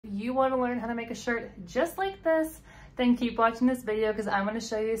you want to learn how to make a shirt just like this, then keep watching this video because I'm going to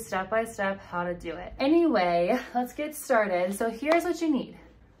show you step by step how to do it. Anyway, let's get started. So here's what you need.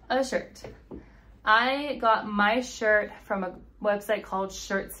 A shirt. I got my shirt from a website called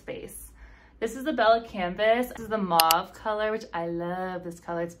TSHIRTS. This is the Bella canvas. This is the mauve color, which I love this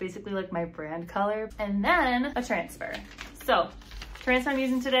color. It's basically like my brand color. And then a transfer. So, transfer I'm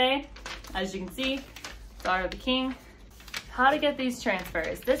using today, as you can see, Daughter of the King. How to get these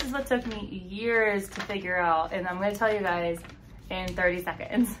transfers. This is what took me years to figure out, and I'm gonna tell you guys in 30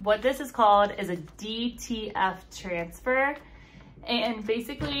 seconds. What this is called is a DTF transfer. And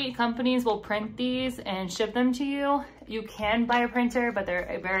basically companies will print these and ship them to you. You can buy a printer, but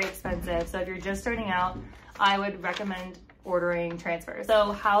they're very expensive. So if you're just starting out, I would recommend ordering transfers.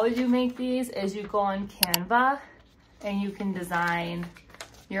 So how would you make these is you go on Canva and you can design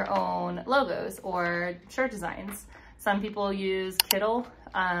your own logos or shirt designs. Some people use Kittle.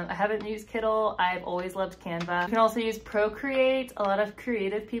 I haven't used Kittle. I've always loved Canva. You can also use Procreate. A lot of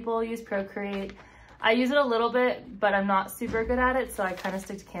creative people use Procreate. I use it a little bit, but I'm not super good at it, so I kind of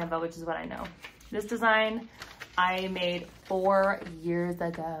stick to Canva, which is what I know. This design I made 4 years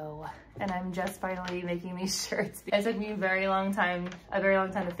ago, and I'm just finally making these shirts. It took me a very long time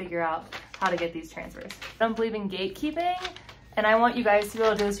to figure out how to get these transfers. I don't believe in gatekeeping, and I want you guys to be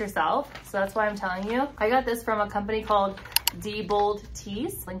able to do this yourself, so that's why I'm telling you. I got this from a company called Diebold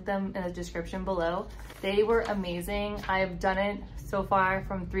Tees. Link them in the description below. They were amazing. I've done it so far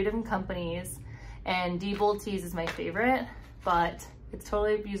from 3 different companies. And Diebold Tees is my favorite, but it's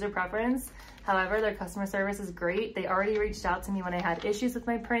totally user preference. However, their customer service is great. They already reached out to me when I had issues with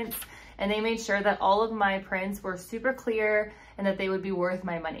my prints, and they made sure that all of my prints were super clear and that they would be worth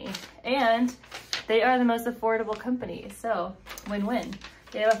my money. And they are the most affordable company, so win-win.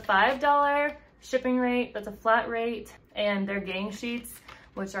 They have a $5 shipping rate, that's a flat rate, and their gang sheets,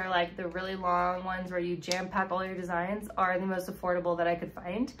 which are like the really long ones where you jam pack all your designs, are the most affordable that I could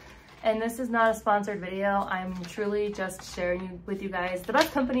find. And this is not a sponsored video. I'm truly just sharing with you guys the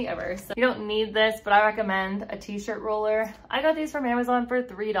best company ever. So you don't need this, but I recommend a t-shirt roller. I got these from Amazon for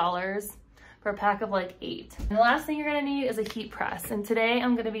 $3 for a pack of like 8. And the last thing you're gonna need is a heat press. And today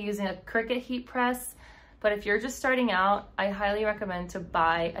I'm gonna be using a Cricut heat press. But if you're just starting out, I highly recommend to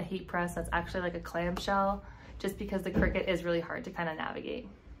buy a heat press that's actually like a clamshell, just because the Cricut is really hard to kind of navigate.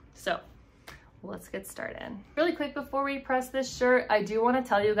 So let's get started. Really quick before we press this shirt, I do want to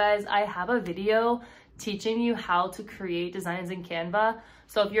tell you guys I have a video teaching you how to create designs in Canva.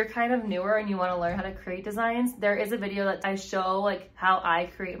 So if you're kind of newer and you want to learn how to create designs, there is a video that I show like how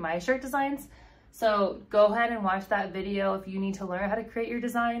I create my shirt designs. So go ahead and watch that video if you need to learn how to create your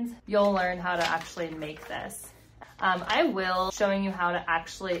designs. You'll learn how to actually make this. I will showing you how to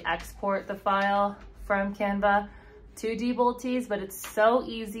actually export the file from Canva to Diebold Tees, but it's so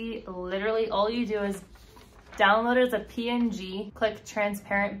easy. Literally all you do is download it as a PNG, click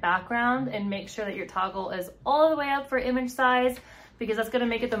transparent background, and make sure that your toggle is all the way up for image size, because that's gonna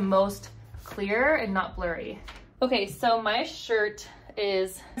make it the most clear and not blurry. Okay, so my shirt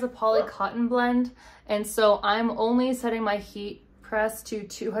is a poly cotton blend, and so I'm only setting my heat press to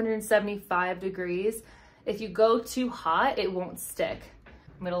 275 degrees. If you go too hot, it won't stick.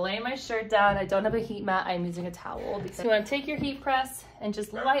 I'm gonna lay my shirt down. I don't have a heat mat, I'm using a towel. So you wanna take your heat press and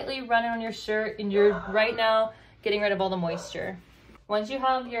just lightly run it on your shirt, and you're right now getting rid of all the moisture. Once you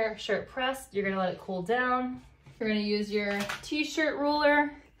have your shirt pressed, you're gonna let it cool down. You're gonna use your t-shirt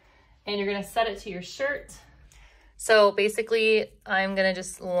ruler and you're gonna set it to your shirt. So basically, I'm gonna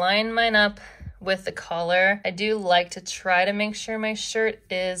just line mine up with the collar. I do like to try to make sure my shirt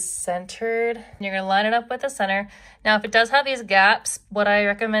is centered. You're gonna line it up with the center. Now, if it does have these gaps, what I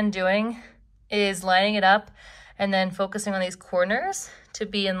recommend doing is lining it up and then focusing on these corners to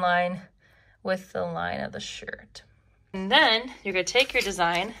be in line with the line of the shirt. And then you're gonna take your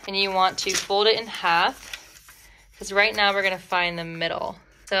design and you want to fold it in half, because right now we're gonna find the middle.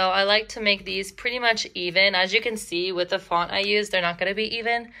 So I like to make these pretty much even. As you can see with the font I use, they're not gonna be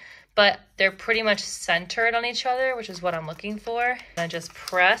even, but they're pretty much centered on each other, which is what I'm looking for. I just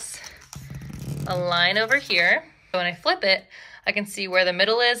press a line over here. When I flip it, I can see where the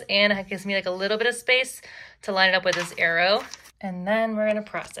middle is, and it gives me like a little bit of space to line it up with this arrow. And then we're gonna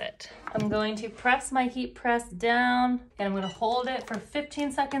press it. I'm going to press my heat press down, and I'm gonna hold it for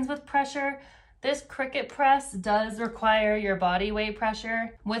 15 seconds with pressure. This Cricut press does require your body weight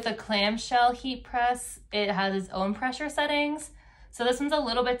pressure. With a clamshell heat press, it has its own pressure settings. So this one's a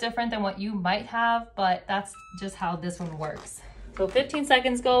little bit different than what you might have, but that's just how this one works. So 15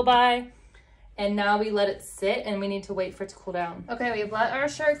 seconds go by, and now we let it sit, and we need to wait for it to cool down. Okay, we've let our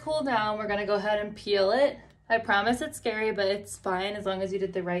shirt cool down. We're gonna go ahead and peel it. I promise it's scary, but it's fine as long as you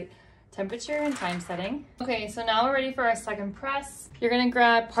did the right temperature and time setting. Okay, so now we're ready for our second press. You're gonna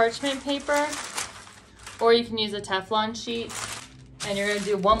grab parchment paper, or you can use a Teflon sheet, and you're gonna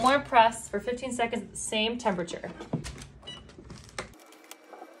do one more press for 15 seconds at the same temperature.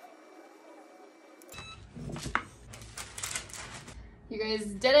 You guys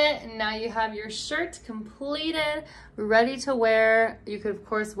did it, and now you have your shirt completed, ready to wear. You could of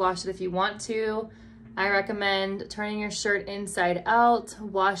course wash it if you want to. I recommend turning your shirt inside out,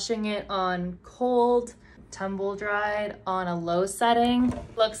 washing it on cold, tumble dried on a low setting.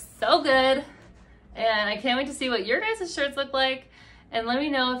 Looks so good, and I can't wait to see what your guys' shirts look like. And let me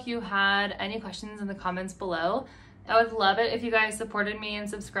know if you had any questions in the comments below. I would love it if you guys supported me and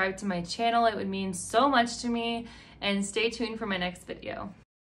subscribed to my channel. It would mean so much to me, and stay tuned for my next video.